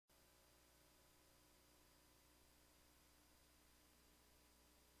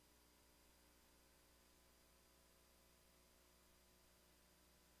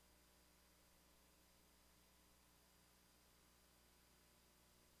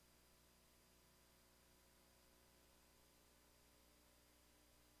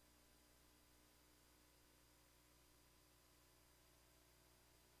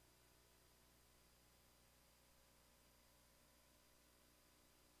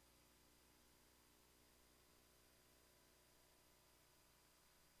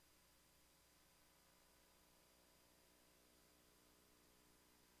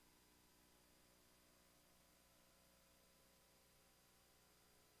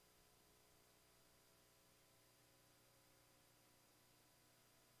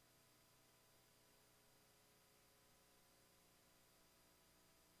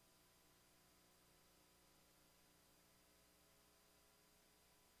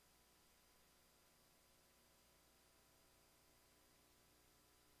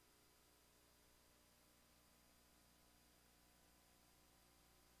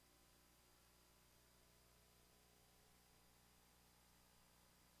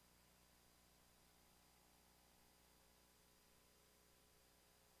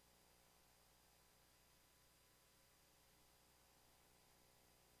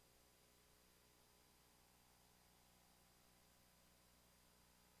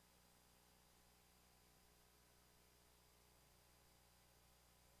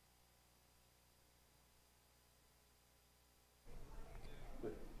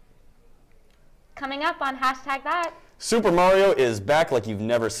Coming up on Hashtag That. Super Mario is back like you've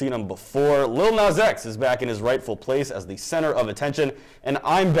never seen him before. Lil Nas X is back in his rightful place as the center of attention. And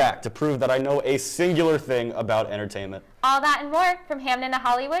I'm back to prove that I know a singular thing about entertainment. All that and more. From Hamden to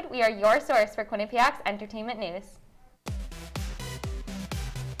Hollywood, we are your source for Quinnipiac's entertainment news.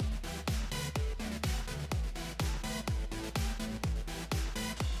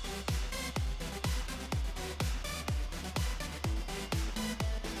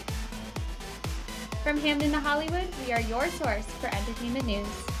 From Hamden to Hollywood, we are your source for entertainment news.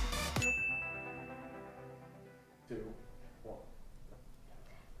 2, 1.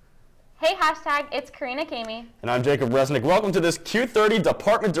 Hey, Hashtag, it's Karina Kamey. And I'm Jacob Resnick. Welcome to this Q30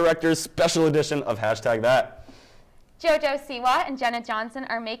 Department Directors Special Edition of Hashtag That. JoJo Siwa and Jenna Johnson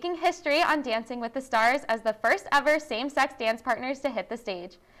are making history on Dancing with the Stars as the first ever same-sex dance partners to hit the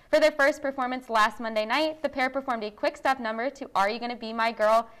stage. For their first performance last Monday night, the pair performed a quick step number to Are You Gonna Be My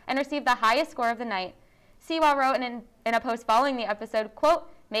Girl and received the highest score of the night. Siwa wrote in a post following the episode, quote,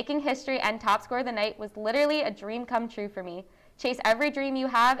 "Making history and top score of the night was literally a dream come true for me. Chase every dream you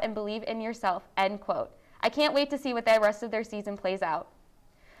have and believe in yourself," end quote. I can't wait to see what the rest of their season plays out.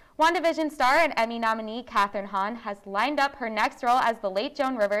 WandaVision star and Emmy nominee Kathryn Hahn has lined up her next role as the late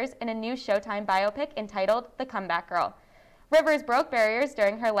Joan Rivers in a new Showtime biopic entitled The Comeback Girl. Rivers broke barriers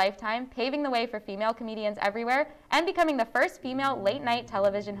during her lifetime, paving the way for female comedians everywhere and becoming the first female late-night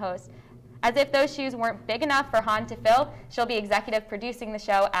television host. As if those shoes weren't big enough for Hahn to fill, she'll be executive producing the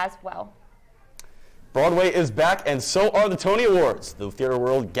show as well. Broadway is back, and so are the Tony Awards. The theater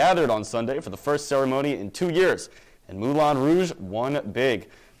world gathered on Sunday for the first ceremony in 2 years, and Moulin Rouge won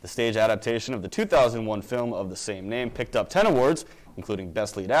big. The stage adaptation of the 2001 film of the same name picked up 10 awards, including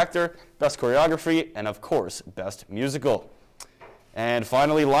Best Lead Actor, Best Choreography, and of course, Best Musical. And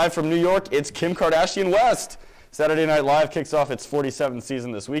finally, live from New York, it's Kim Kardashian West. Saturday Night Live kicks off its 47th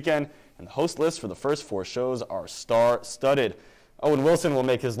season this weekend, and the host list for the first 4 shows are star-studded. Owen Wilson will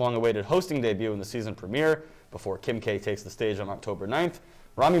make his long-awaited hosting debut in the season premiere before Kim K takes the stage on October 9th.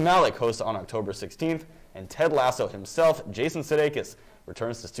 Rami Malek hosts on October 16th, and Ted Lasso himself, Jason Sudeikis,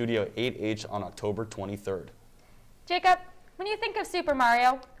 returns to Studio 8H on October 23rd. Jacob, when you think of Super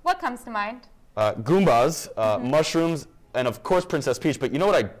Mario, what comes to mind? Goombas, mushrooms, and of course Princess Peach, but you know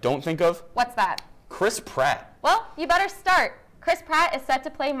what I don't think of? What's that? Chris Pratt. Well, you better start. Chris Pratt is set to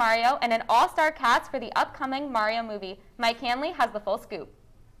play Mario and an all-star cast for the upcoming Mario movie. Mike Hanley has the full scoop.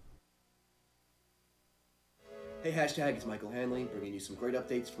 Hey Hashtag, it's Michael Hanley, bringing you some great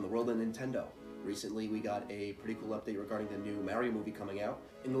updates from the world of Nintendo. Recently we got a pretty cool update regarding the new Mario movie coming out.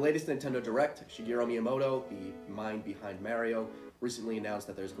 In the latest Nintendo Direct, Shigeru Miyamoto, the mind behind Mario, recently announced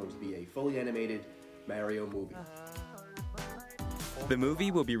that there's going to be a fully animated Mario movie. The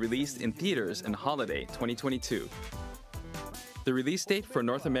movie will be released in theaters in holiday 2022. The release date for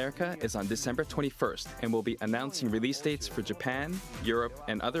North America is on December 21st, and we'll be announcing release dates for Japan, Europe,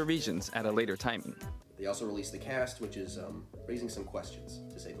 and other regions at a later timing. They also released the cast, which is raising some questions,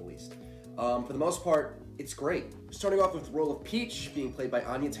 to say the least. For the most part, it's great. Starting off with the role of Peach, being played by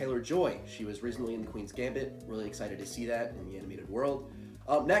Anya Taylor-Joy. She was recently in The Queen's Gambit. Really excited to see that in the animated world.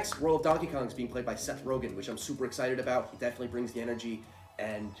 Next, role of Donkey Kong is being played by Seth Rogen, which I'm super excited about. He definitely brings the energy,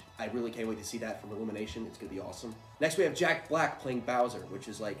 and I really can't wait to see that from Illumination. It's gonna be awesome. Next, we have Jack Black playing Bowser, which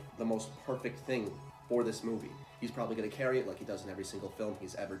is like the most perfect thing for this movie. He's probably gonna carry it like he does in every single film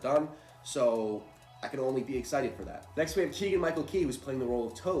he's ever done, so I can only be excited for that. Next, we have Keegan-Michael Key, who's playing the role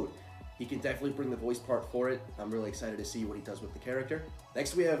of Toad. He can definitely bring the voice part for it. I'm really excited to see what he does with the character.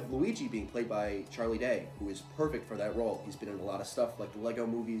 Next, we have Luigi being played by Charlie Day, who is perfect for that role. He's been in a lot of stuff like the Lego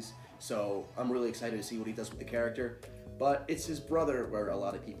movies, so I'm really excited to see what he does with the character. But it's his brother where a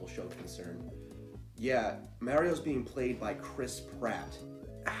lot of people showed concern. Yeah, Mario's being played by Chris Pratt.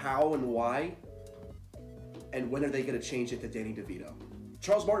 How and why? And when are they going to change it to Danny DeVito?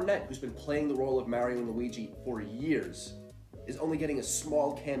 Charles Martinet, who's been playing the role of Mario and Luigi for years, is only getting a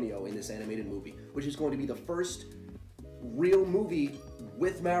small cameo in this animated movie, which is going to be the first real movie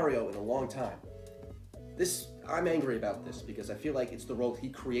with Mario in a long time. I'm angry about this because I feel like it's the role he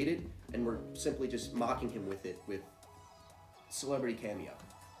created and we're simply just mocking him with it, with celebrity cameo.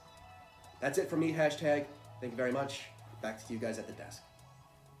 That's it from me, Hashtag. Thank you very much. Back to you guys at the desk.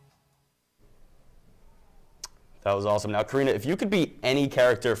 That was awesome. Now, Karina, if you could be any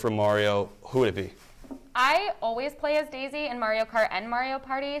character from Mario, who would it be? I always play as Daisy in Mario Kart and Mario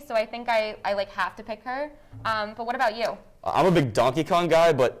Party, so I think I like have to pick her. But what about you? I'm a big Donkey Kong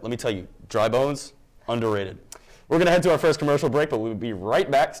guy, but let me tell you, Dry Bones, underrated. We're going to head to our first commercial break, but we'll be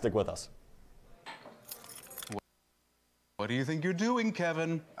right back. Stick with us. What do you think you're doing,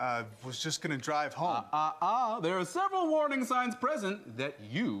 Kevin? Was just gonna drive home. There are several warning signs present that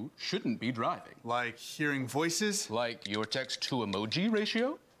you shouldn't be driving. Like hearing voices? Like your text-to-emoji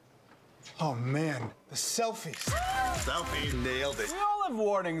ratio? Oh man, the selfies. Selfie, nailed it. We all have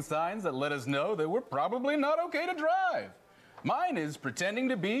warning signs that let us know that we're probably not okay to drive. Mine is pretending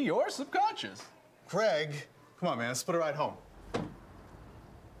to be your subconscious. Craig, come on man, let's split a ride home.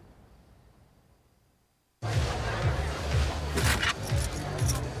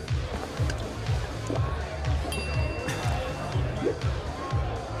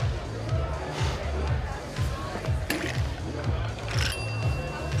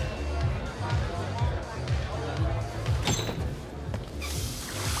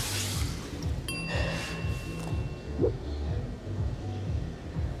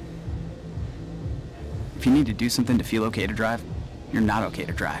 If you need to do something to feel okay to drive, you're not okay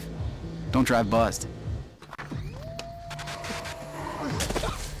to drive. Don't drive buzzed.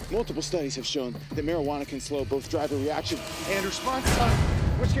 Multiple studies have shown that marijuana can slow both driver reaction and response time,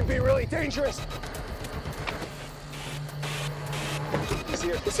 which can be really dangerous. He's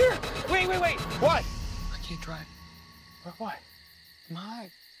here. He's here. Wait. What? I can't drive. Why?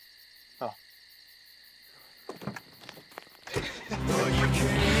 My. Oh.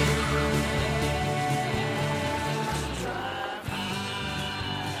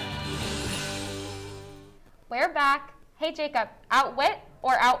 We're back. Hey, Jacob, outwit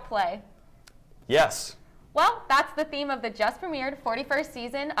or outplay? Yes. Well, that's the theme of the just premiered 41st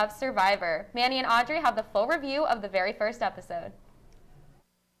season of Survivor. Manny and Audrey have the full review of the very first episode.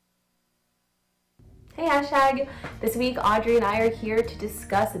 Hey hashtag! This week Audrey and I are here to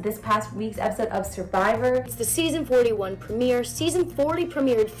discuss this past week's episode of Survivor. It's the season 41 premiere. Season 40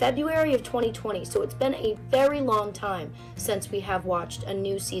 premiered February of 2020, so it's been a very long time since we have watched a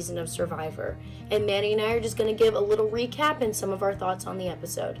new season of Survivor. And Manny and I are just going to give a little recap and some of our thoughts on the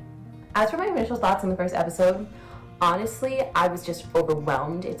episode. As for my initial thoughts on the first episode, honestly, I was just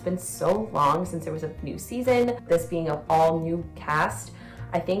overwhelmed. It's been so long since there was a new season, this being an all new cast.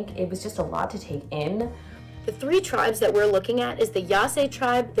 I think it was just a lot to take in. The three tribes that we're looking at is the Yase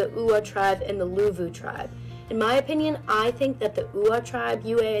tribe, the Ua tribe, and the Luvu tribe. In my opinion, I think that the Ua tribe,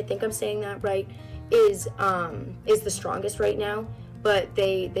 UA, I think I'm saying that right, is the strongest right now. But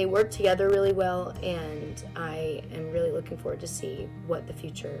they work together really well, and I am really looking forward to see what the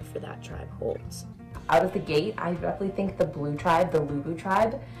future for that tribe holds. Out of the gate, I definitely think the blue tribe, the Luvu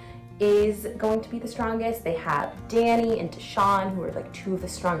tribe, is going to be the strongest. They have Danny and Deshaun, who are like two of the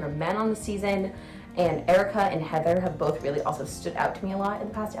stronger men on the season, and Erica and Heather have both really also stood out to me a lot in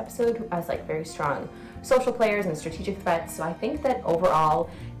the past episode as like very strong social players and strategic threats. So I think that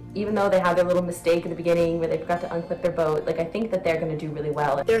overall, even though they had their little mistake at the beginning where they forgot to unclip their boat, like I think that they're going to do really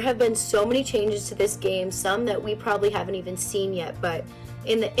well. There have been so many changes to this game, some that we probably haven't even seen yet, but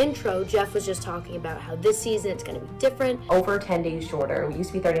in the intro, Jeff was just talking about how this season it's going to be different. Over 10 days shorter. We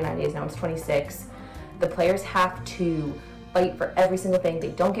used to be 39 days, now it's 26. The players have to fight for every single thing. They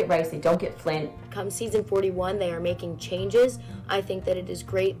don't get rice, they don't get flint. Come season 41, they are making changes. I think that it is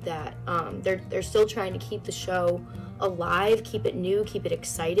great that they're still trying to keep the show alive, keep it new, keep it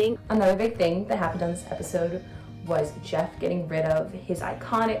exciting. Another big thing that happened on this episode was Jeff getting rid of his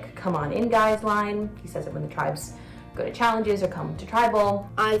iconic "come on in guys" line. He says it when the tribes go to challenges or come to tribal.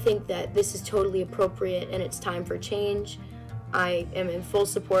 I think that this is totally appropriate and it's time for change. I am in full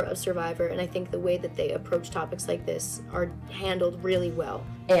support of Survivor, and I think the way that they approach topics like this are handled really well.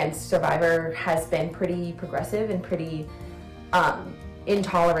 And Survivor has been pretty progressive and pretty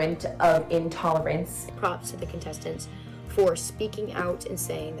intolerant of intolerance. Props to the contestants for speaking out and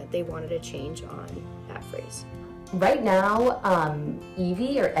saying that they wanted a change on that phrase. Right now,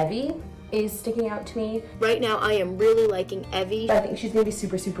 Evie is sticking out to me. Right now, I am really liking Evie. I think she's gonna be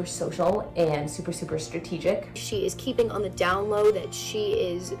super, super social and super, super strategic. She is keeping on the down low that she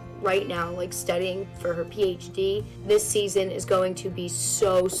is right now like studying for her PhD. This season is going to be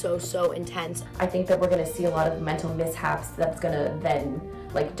so, so, so intense. I think that we're gonna see a lot of mental mishaps that's gonna then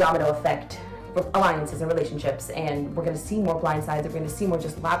like domino effect alliances and relationships, and we're gonna see more blind sides, we're gonna see more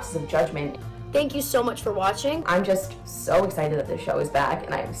just lapses of judgment. Thank you so much for watching. I'm just so excited that the show is back,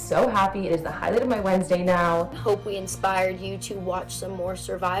 and I'm so happy. It is the highlight of my Wednesday now. Hope we inspired you to watch some more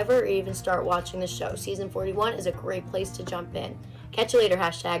Survivor or even start watching the show. Season 41 is a great place to jump in. Catch you later,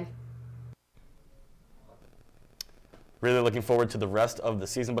 hashtag. Really looking forward to the rest of the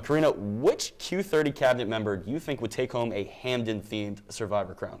season. But Karina, which Q30 cabinet member do you think would take home a Hamden-themed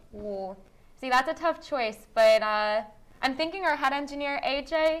Survivor crown? Ooh. See, that's a tough choice, but I'm thinking our head engineer,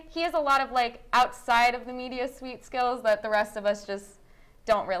 AJ, he has a lot of like outside of the media suite skills that the rest of us just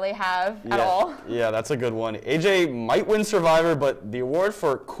don't really have at all. Yeah, that's a good one. AJ might win Survivor, but the award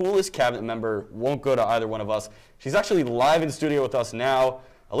for coolest cabinet member won't go to either one of us. She's actually live in studio with us now.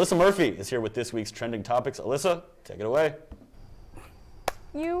 Alyssa Murphy is here with this week's trending topics. Alyssa, take it away.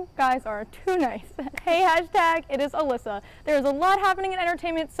 You guys are too nice. Hey, hashtag, it is Alyssa. There's a lot happening in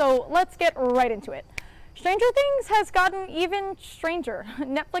entertainment, so let's get right into it. Stranger Things has gotten even stranger.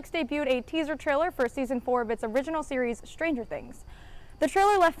 Netflix debuted a teaser trailer for season 4 of its original series, Stranger Things. The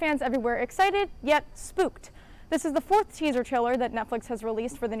trailer left fans everywhere excited, yet spooked. This is the 4th teaser trailer that Netflix has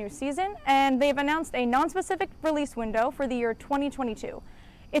released for the new season, and they've announced a non-specific release window for the year 2022.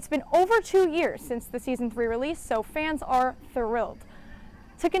 It's been over 2 years since the season 3 release, so fans are thrilled.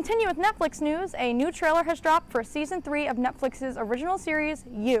 To continue with Netflix news, a new trailer has dropped for season 3 of Netflix's original series,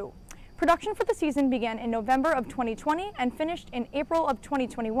 You. Production for the season began in November of 2020 and finished in April of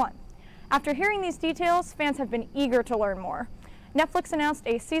 2021. After hearing these details, fans have been eager to learn more. Netflix announced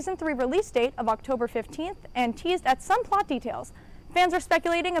a season 3 release date of October 15th and teased at some plot details. Fans are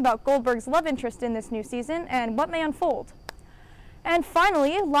speculating about Goldberg's love interest in this new season and what may unfold. And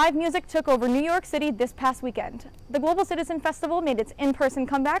finally, live music took over New York City this past weekend. The Global Citizen Festival made its in-person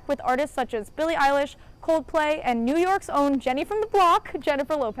comeback with artists such as Billie Eilish, Coldplay, and New York's own Jenny from the Block,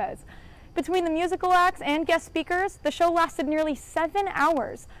 Jennifer Lopez. Between the musical acts and guest speakers, the show lasted nearly 7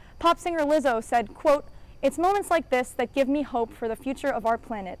 hours. Pop singer Lizzo said, quote, "It's moments like this that give me hope for the future of our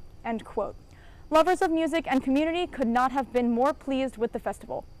planet," end quote. Lovers of music and community could not have been more pleased with the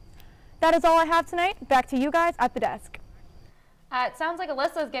festival. That is all I have tonight. Back to you guys at the desk. It sounds like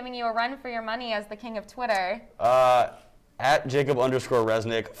Alyssa is giving you a run for your money as the king of Twitter. At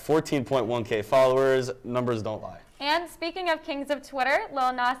Jacob_Resnick, 14.1K followers. Numbers don't lie. And speaking of kings of Twitter,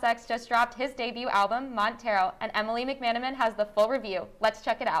 Lil Nas X just dropped his debut album, Montero, and Emily McManaman has the full review. Let's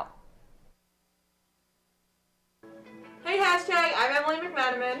check it out. Hey, hashtag, I'm Emily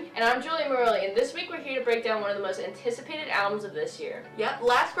McManaman. And I'm Julie Morelli, and this week we're here to break down one of the most anticipated albums of this year. Yep,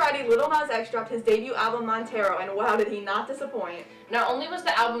 last Friday, Lil Nas X dropped his debut album, Montero, and wow, did he not disappoint. Not only was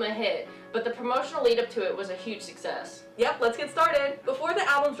the album a hit, but the promotional lead up to it was a huge success. Yep, let's get started. Before the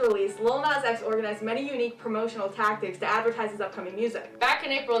album's release, Lil Nas X organized many unique promotional tactics to advertise his upcoming music. Back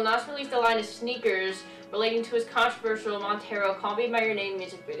in April, Nas released a line of sneakers relating to his controversial Montero Call Me By Your Name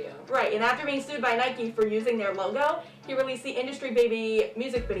music video. Right, and after being sued by Nike for using their logo, he released the Industry Baby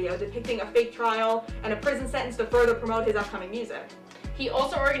music video depicting a fake trial and a prison sentence to further promote his upcoming music. He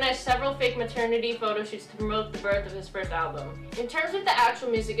also organized several fake maternity photo shoots to promote the birth of his first album. In terms of the actual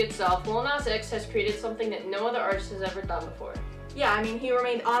music itself, Lil Nas X has created something that no other artist has ever done before. Yeah, I mean, he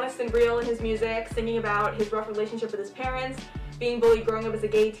remained honest and real in his music, singing about his rough relationship with his parents, being bullied growing up as a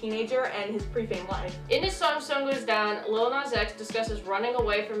gay teenager, and his pre-fame life. In his song Sun Goes Down, Lil Nas X discusses running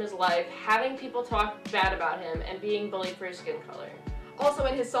away from his life, having people talk bad about him, and being bullied for his skin color. Also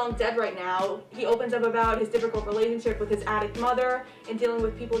in his song Dead Right Now, he opens up about his difficult relationship with his addict mother and dealing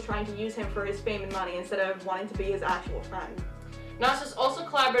with people trying to use him for his fame and money instead of wanting to be his actual friend. Nas has also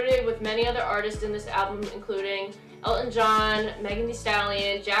collaborated with many other artists in this album, including Elton John, Megan Thee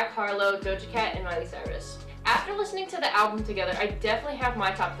Stallion, Jack Harlow, Doja Cat, and Miley Cyrus. After listening to the album together, I definitely have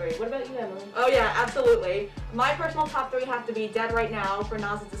my top 3. What about you, Emily? Oh yeah, absolutely. My personal top 3 have to be Dead Right Now for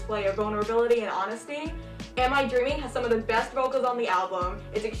Nas' display of vulnerability and honesty. Am I Dreaming has some of the best vocals on the album.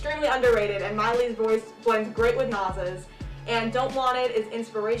 It's extremely underrated, and Miley's voice blends great with Nas's. And Don't Want It is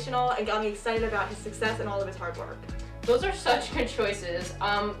inspirational and got me excited about his success and all of his hard work. Those are such good choices.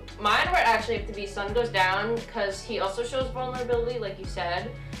 Mine would actually have to be Sun Goes Down because he also shows vulnerability, like you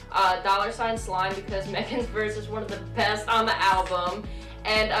said. $sign Slime because Megan's verse is one of the best on the album.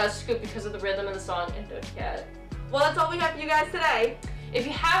 And Scoop because of the rhythm of the song, and Doja Cat. Well, that's all we have for you guys today. If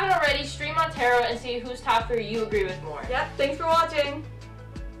you haven't already, stream Montero and see whose top 3 you agree with more. Yep, thanks for watching.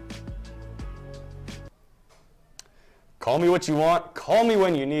 Call me what you want, call me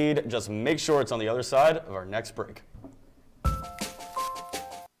when you need. Just make sure it's on the other side of our next break.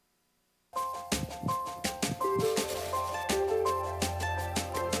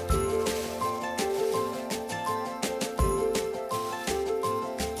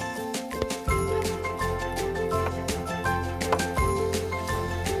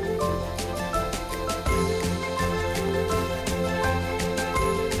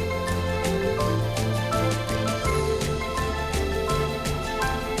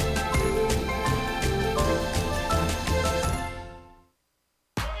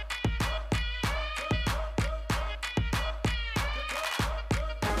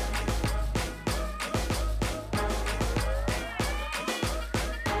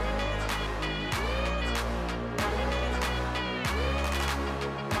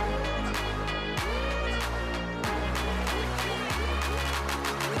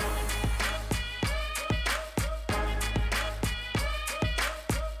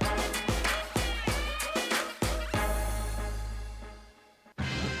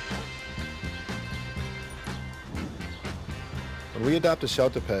 When we adopt a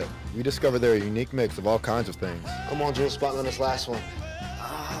shelter pet, we discover they're a unique mix of all kinds of things. Come on, June, spot me on this last one.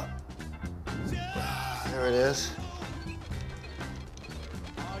 There it is.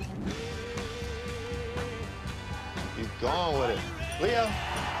 Keep going with it. Leo!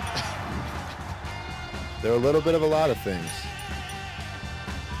 They're a little bit of a lot of things,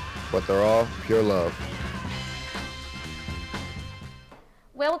 but they're all pure love.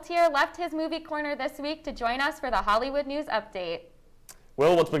 Will Tier left his movie corner this week to join us for the Hollywood News Update.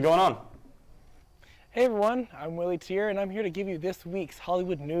 Will, what's been going on? Hey everyone, I'm Willie Tier, and I'm here to give you this week's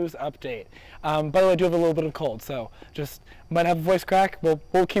Hollywood News Update. By the way, I do have a little bit of cold, so just might have a voice crack.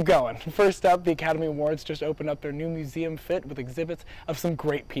 We'll keep going. First up, the Academy Awards just opened up their new museum fit with exhibits of some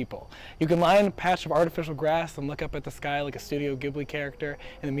great people. You can lie in a patch of artificial grass and look up at the sky like a Studio Ghibli character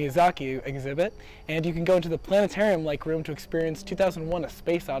in the Miyazaki exhibit, and you can go into the planetarium-like room to experience 2001: A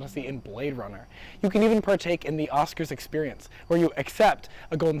Space Odyssey in Blade Runner. You can even partake in the Oscars experience, where you accept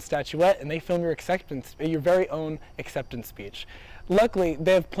a golden statuette and they film your very own acceptance speech. Luckily,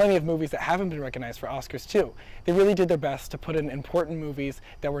 they have plenty of movies that haven't been recognized for Oscars too. They really did their best to put in important movies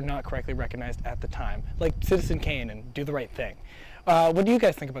that were not correctly recognized at the time, like Citizen Kane and Do the Right Thing. What do you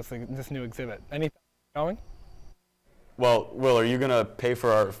guys think about this new exhibit? Anything going? Well, Will, are you going to pay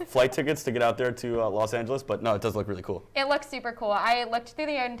for our flight tickets to get out there to Los Angeles? But no, it does look really cool. It looks super cool. I looked through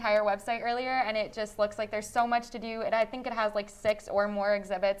the entire website earlier, and it just looks like there's so much to do. And I think it has like 6 or more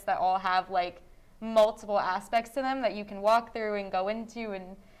exhibits that all have like multiple aspects to them that you can walk through and go into,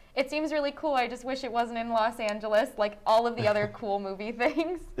 and it seems really cool. I just wish it wasn't in Los Angeles like all of the other cool movie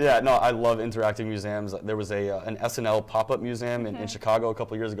things. Yeah, no, I love interactive museums. There was an SNL pop-up museum in Chicago a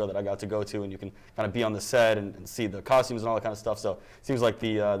couple years ago that I got to go to, and you can kind of be on the set and see the costumes and all that kind of stuff. So it seems like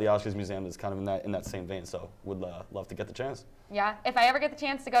the Oscars Museum is kind of in that same vein. So would love to get the chance. Yeah, if I ever get the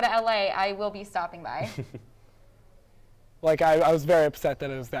chance to go to LA, I will be stopping by. Like I was very upset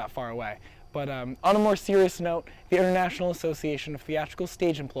that it was that far away. But on a more serious note, the International Association of Theatrical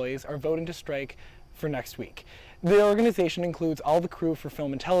Stage Employees are voting to strike for next week. The organization includes all the crew for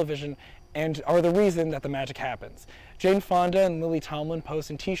film and television and are the reason that the magic happens. Jane Fonda and Lily Tomlin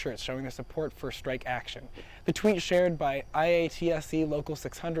posted t-shirts showing their support for strike action. The tweet shared by IATSE Local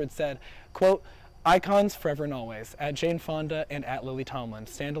 600 said, quote, "Icons forever and always, at Jane Fonda and at Lily Tomlin,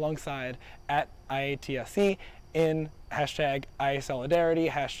 stand alongside at IATSE in hashtag #ISolidarity,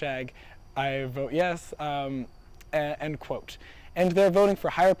 hashtag I vote yes, end quote. And they're voting for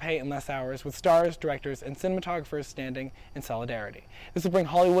higher pay and less hours, with stars, directors, and cinematographers standing in solidarity. This will bring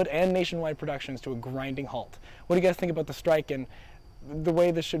Hollywood and nationwide productions to a grinding halt. What do you guys think about the strike and the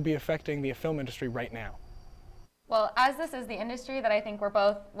way this should be affecting the film industry right now? Well, as this is the industry that I think we're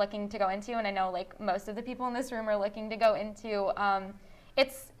both looking to go into, and I know like most of the people in this room are looking to go into,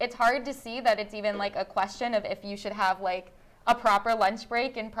 it's hard to see that it's even like a question of if you should have like a proper lunch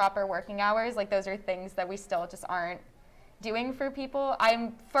break and proper working hours. Like those are things that we still just aren't doing for people.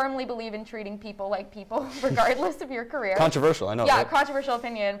 I firmly believe in treating people like people regardless of your career. Controversial, I know. Yeah, controversial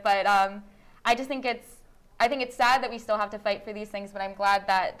opinion, but I just think I think it's sad that we still have to fight for these things, but I'm glad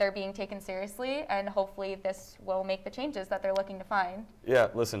that they're being taken seriously, and hopefully this will make the changes that they're looking to find. Yeah,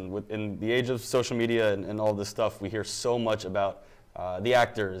 listen, in the age of social media and all this stuff, we hear so much about the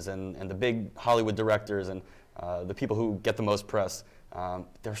actors and the big Hollywood directors and the people who get the most press.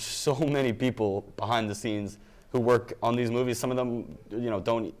 There's so many people behind the scenes who work on these movies. Some of them,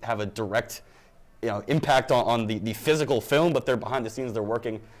 don't have a direct, impact on the physical film, but they're behind the scenes. They're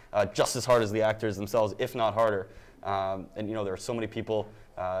working just as hard as the actors themselves, if not harder. And there are so many people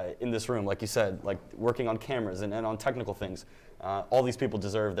in this room, like you said, like working on cameras and on technical things. All these people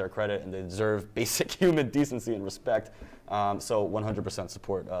deserve their credit, and they deserve basic human decency and respect. So 100%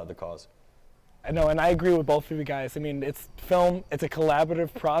 support the cause. I know, and I agree with both of you guys. I mean, it's film, it's a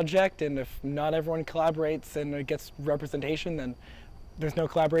collaborative project, and if not everyone collaborates and it gets representation, then there's no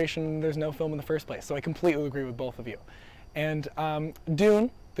collaboration, there's no film in the first place. So I completely agree with both of you. And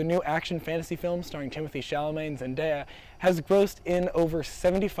Dune, the new action fantasy film starring Timothée Chalamet and Zendaya, has grossed in over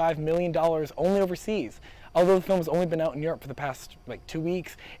 $75 million only overseas. Although the film has only been out in Europe for the past 2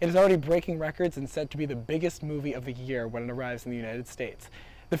 weeks, it is already breaking records and set to be the biggest movie of the year when it arrives in the United States.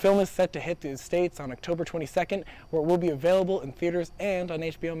 The film is set to hit the States on October 22nd, where it will be available in theaters and on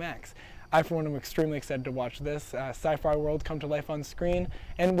HBO Max. I, for one, am extremely excited to watch this sci-fi world come to life on screen.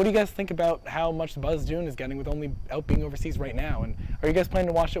 And what do you guys think about how much buzz Dune is getting with only out being overseas right now? And are you guys planning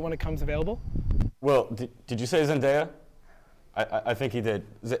to watch it when it comes available? Well, did you say Zendaya? I think he did.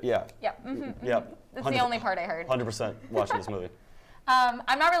 Yeah. Yeah. Yeah. That's the only part I heard. 100% watching this movie.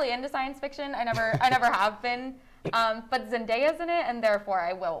 I'm not really into science fiction. I never have been. But Zendaya's in it, and therefore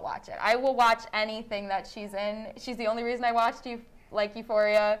I will watch it. I will watch anything that she's in. She's the only reason I watched like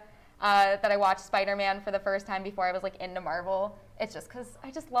Euphoria, that I watched Spider-Man for the first time before I was like into Marvel. It's just because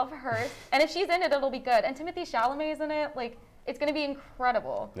I just love her. And if she's in it, it'll be good. And Timothée Chalamet's in it. Like, it's going to be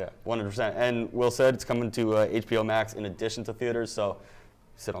incredible. Yeah, 100%. And Will said it's coming to HBO Max in addition to theaters. So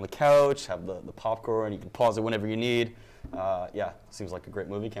sit on the couch, have the popcorn. You can pause it whenever you need. Yeah, seems like a great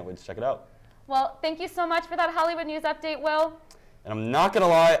movie. Can't wait to check it out. Well, thank you so much for that Hollywood news update, Will. And I'm not going to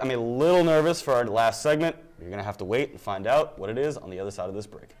lie, I'm a little nervous for our last segment. You're going to have to wait and find out what it is on the other side of this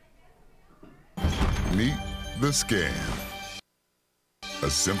break. Meet the scan. A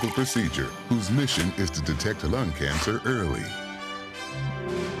simple procedure whose mission is to detect lung cancer early.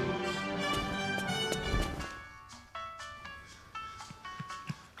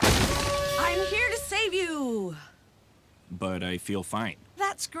 I'm here to save you. But I feel fine.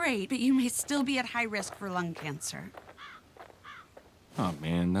 That's great, but you may still be at high risk for lung cancer. Oh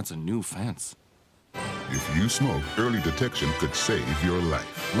man, that's a new fence. If you smoke, early detection could save your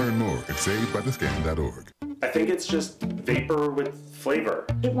life. Learn more at savedbythescan.org. I think it's just vapor with flavor.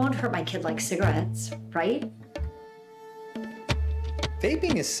 It won't hurt my kid like cigarettes, right?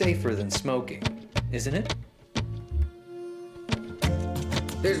 Vaping is safer than smoking, isn't it?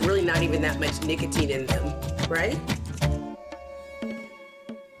 There's really not even that much nicotine in them, right?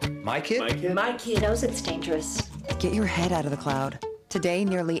 My kid? My kid knows it's dangerous. Get your head out of the cloud. Today,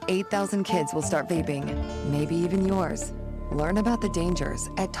 nearly 8,000 kids will start vaping, maybe even yours. Learn about the dangers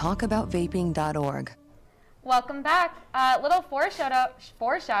at talkaboutvaping.org. Welcome back. Little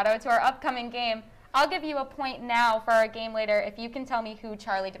foreshadow to our upcoming game. I'll give you a point now for our game later if you can tell me who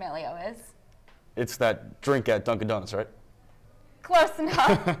Charli D'Amelio is. It's that drink at Dunkin' Donuts, right? Close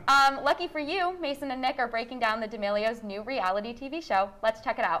enough. Lucky for you, Mason and Nick are breaking down the D'Amelio's new reality TV show. Let's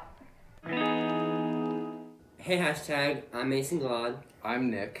check it out. Hey hashtag, I'm Mason Glod.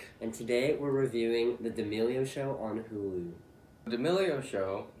 I'm Nick. And today we're reviewing The D'Amelio Show on Hulu. The D'Amelio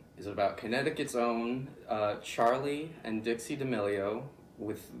Show is about Connecticut's own Charli and Dixie D'Amelio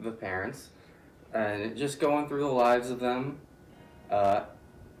with the parents, and just going through the lives of them,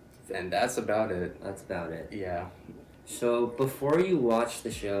 and that's about it. That's about it. Yeah. So before you watched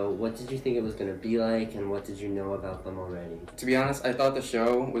the show, what did you think it was going to be like, and what did you know about them already? To be honest, I thought the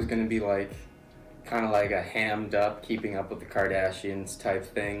show was going to be like, kind of like a hammed up, keeping up with the Kardashians type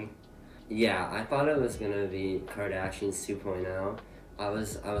thing. Yeah, I thought it was going to be Kardashians 2.0. I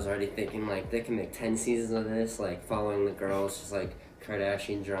was already thinking, like, they can make 10 seasons of this, like, following the girls, just, like,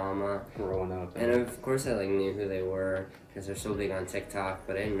 Kardashian drama. Growing up. And, of course, I, like, knew who they were, because they're so big on TikTok,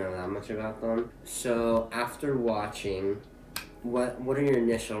 but I didn't know that much about them. So, after watching, what are your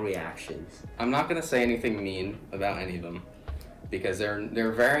initial reactions? I'm not going to say anything mean about any of them, because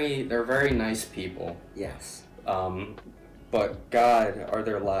they're very nice people. Yes. But God, are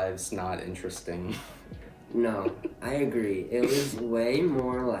their lives not interesting? No, I agree. It was way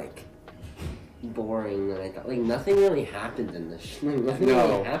more like boring than I thought. Like nothing really happened in this. Nothing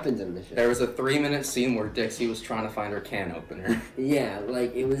really happened in the show. There was a 3-minute scene where Dixie was trying to find her can opener. Yeah,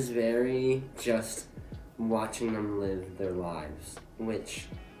 like it was very just watching them live their lives, which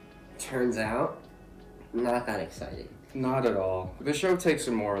turns out not that exciting. Not at all. The show takes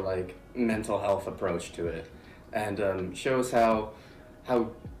a more like mental health approach to it, and shows how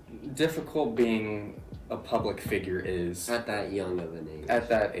difficult being a public figure is at that young of an age. At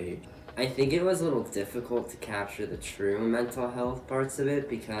that age. I think it was a little difficult to capture the true mental health parts of it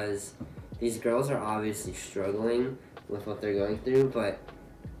because these girls are obviously struggling with what they're going through, but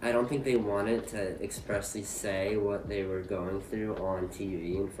I don't think they wanted to expressly say what they were going through on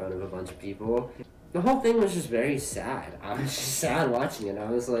TV in front of a bunch of people. The whole thing was just very sad. I was just sad watching it. I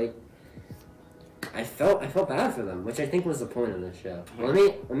was like, I felt bad for them, which I think was the point of the show.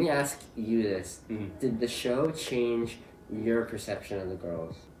 Let me ask you this: Did the show change your perception of the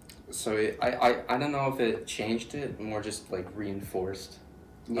girls? So I don't know if it changed it, more just like reinforced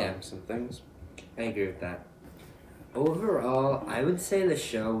some things. I agree with that. Overall, I would say the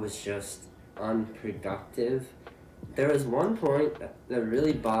show was just unproductive. There was one point that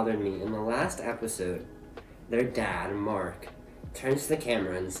really bothered me. In the last episode, their dad, Mark, turns to the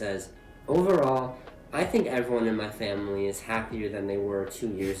camera and says, "Overall, I think everyone in my family is happier than they were 2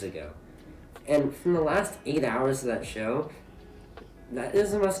 years ago." And from the last 8 hours of that show, that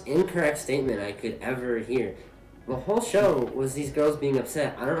is the most incorrect statement I could ever hear. The whole show was these girls being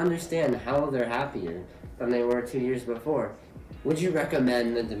upset. I don't understand how they're happier than they were 2 years before. Would you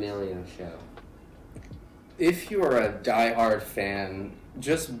recommend the D'Amelio Show? If you are a die-hard fan,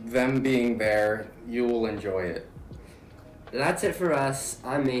 just them being there, you will enjoy it. That's it for us.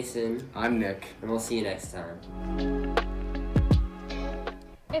 I'm Mason. I'm Nick. And we'll see you next time.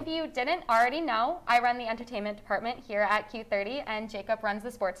 If you didn't already know, I run the entertainment department here at Q30, and Jacob runs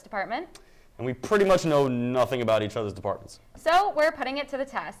the sports department. And we pretty much know nothing about each other's departments. So we're putting it to the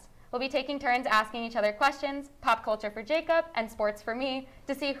test. We'll be taking turns asking each other questions, pop culture for Jacob and sports for me,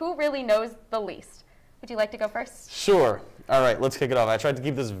 to see who really knows the least. Would you like to go first? Sure. All right, let's kick it off. I tried to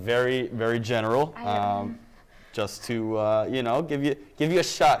keep this very, very general, just to you know, give you a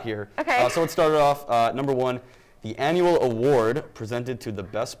shot here. Okay. So let's start it off. Number one, the annual award presented to the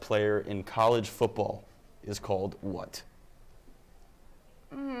best player in college football is called what?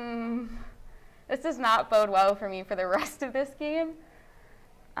 This does not bode well for me for the rest of this game.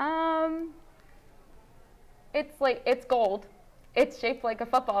 It's gold. It's shaped like a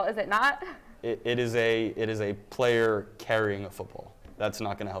football, is it not? It is a player carrying a football. That's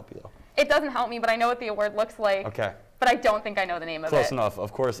not going to help you though. It doesn't help me, but I know what the award looks like. Okay. But I don't think I know the name of it. Close enough.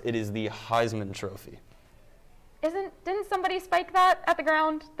 Of course, it is the Heisman Trophy. Didn't somebody spike that at the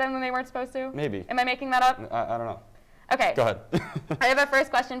ground then when they weren't supposed to? Maybe. Am I making that up? I don't know. Okay. Go ahead. I have a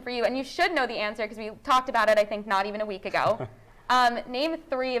first question for you, and you should know the answer because we talked about it, I think, not even a week ago. Name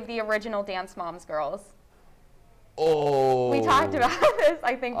 3 of the original Dance Moms girls. Oh. We talked about this,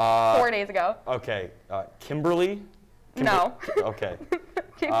 I think, 4 days ago. Okay. Kimberly? No. Okay.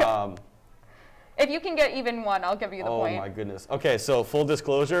 If you can get even one, I'll give you the point. Oh my goodness. Okay, so full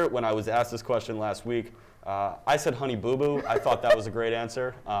disclosure, when I was asked this question last week, I said Honey Boo Boo. I thought that was a great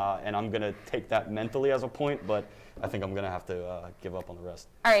answer, and I'm going to take that mentally as a point, but I think I'm going to have to give up on the rest.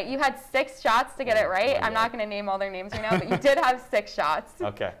 All right, you had 6 shots to get it right. I'm not going to name all their names right now, but you did have 6 shots.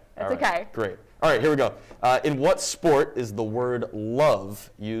 Okay. That's okay. Great. All right, here we go. In what sport is the word love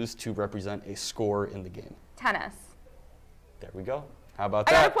used to represent a score in the game? Tennis. There we go. How about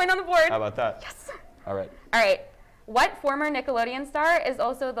that? I got a point on the board. How about that? Yes. All right. All right. What former Nickelodeon star is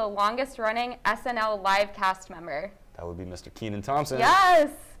also the longest-running SNL live cast member? That would be Mr. Kenan Thompson.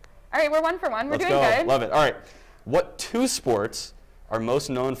 Yes. All right, we're 1 for 1. We're doing good. Love it. All right. What 2 sports are most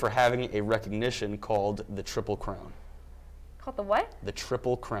known for having a recognition called the Triple Crown? Called the what? The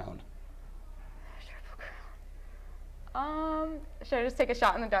Triple Crown. Should I just take a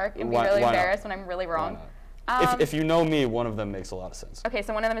shot in the dark and be Why really not? embarrassed when I'm really wrong? If you know me, one of them makes a lot of sense. Okay,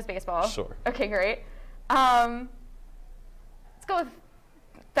 so one of them is baseball. Sure. Okay, great. Let's go with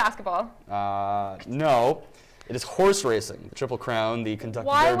basketball. No. It is horse racing. The Triple Crown, the Kentucky Derby.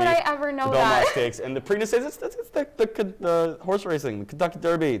 Why would I ever know the Belmont that? Stakes, and the Preakness. It's the horse racing, the Kentucky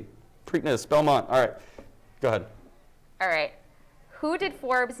Derby, Preakness, Belmont. All right. Go ahead. All right. Who did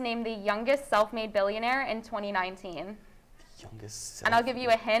Forbes name the youngest self-made billionaire in 2019? Youngest And I'll give you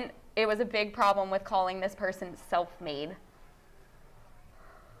a hint. It was a big problem with calling this person self-made.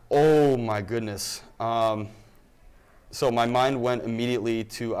 Oh my goodness. So my mind went immediately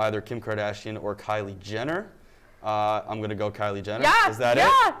to either Kim Kardashian or Kylie Jenner. I'm going to go Kylie Jenner. Yeah, Is that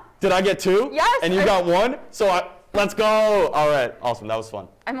yeah. it? Did I get 2? Yes. And you got 1? So let's go. All right. Awesome. That was fun.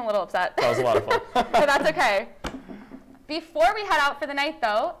 I'm a little upset. That was a lot of fun. But that's okay. Before we head out for the night,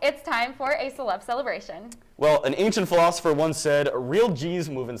 though, it's time for a celeb celebration. Well, an ancient philosopher once said, real G's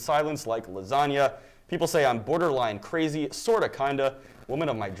move in silence like lasagna. People say I'm borderline crazy, sorta, kinda. Woman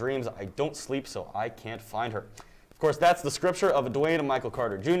of my dreams, I don't sleep, so I can't find her. Of course, that's the scripture of Dwayne Michael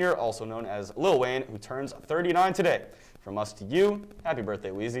Carter Jr., also known as Lil Wayne, who turns 39 today. From us to you, happy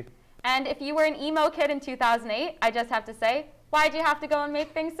birthday, Weezy. And if you were an emo kid in 2008, I just have to say, why'd you have to go and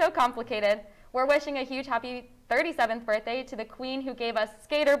make things so complicated? We're wishing a huge happy 37th birthday to the queen who gave us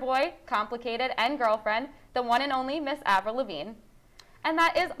Skater Boy, Complicated, and Girlfriend, the one and only Miss Avril Lavigne. And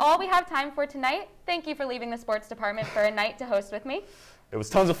that is all we have time for tonight. Thank you for leaving the sports department for a night to host with me. It was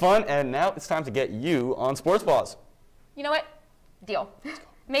tons of fun, and now it's time to get you on Sports Balls. You know what? Deal.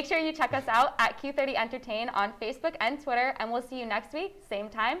 Make sure you check us out at Q30 Entertain on Facebook and Twitter, and we'll see you next week, same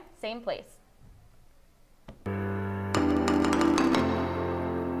time, same place.